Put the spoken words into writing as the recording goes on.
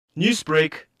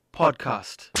Newsbreak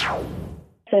Podcast.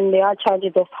 And there are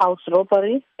charges of house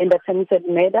robbery and attempted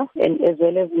murder, and as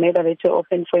well as murder that were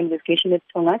open for investigation at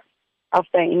Tongas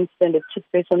after an incident that took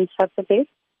place on Saturday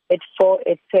at 4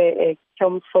 at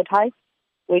Chelmsford High,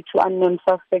 where two unknown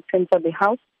suspects entered the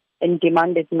house and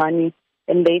demanded money.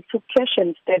 And they took cash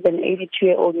and stabbed an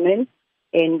 82-year-old man,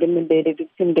 and the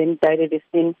victim then died at the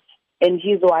scene. And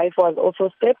his wife was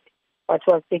also stabbed, but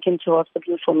was taken to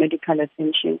hospital for medical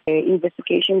attention.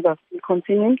 Investigations are still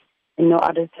continuing, and no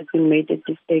arrest has been made at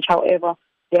this stage. However,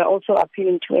 they are also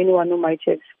appealing to anyone who might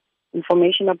have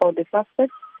information about the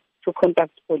suspects to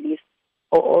contact police,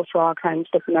 or also our crime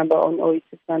stop number on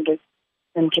 08600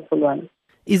 and 111.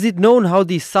 Is it known how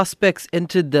the suspects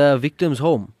entered the victim's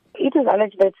home? It is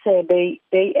alleged that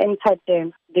they entered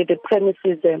the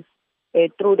premises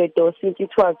through the door since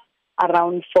it was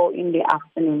around 4 in the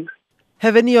afternoon.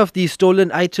 Have any of the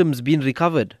stolen items been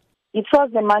recovered? It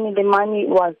was the money. The money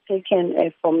was taken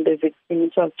from the victim.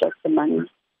 It was just the money.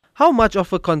 How much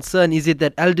of a concern is it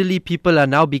that elderly people are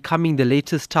now becoming the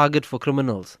latest target for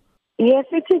criminals? Yes,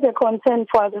 it is a concern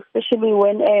for us, especially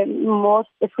when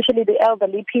especially the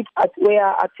elderly people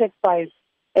were attacked by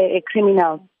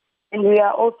criminals. And we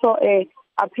are also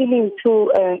appealing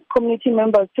to community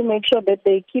members to make sure that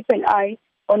they keep an eye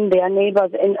on their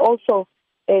neighbours, and also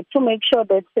to make sure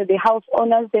that the house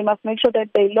owners, they must make sure that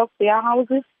they lock their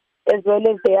houses as well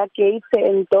as their gates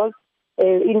and doors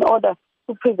in order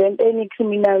to prevent any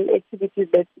criminal activities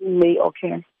that may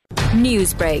occur.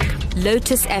 Newsbreak,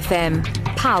 Lotus FM,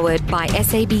 powered by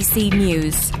SABC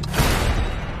News.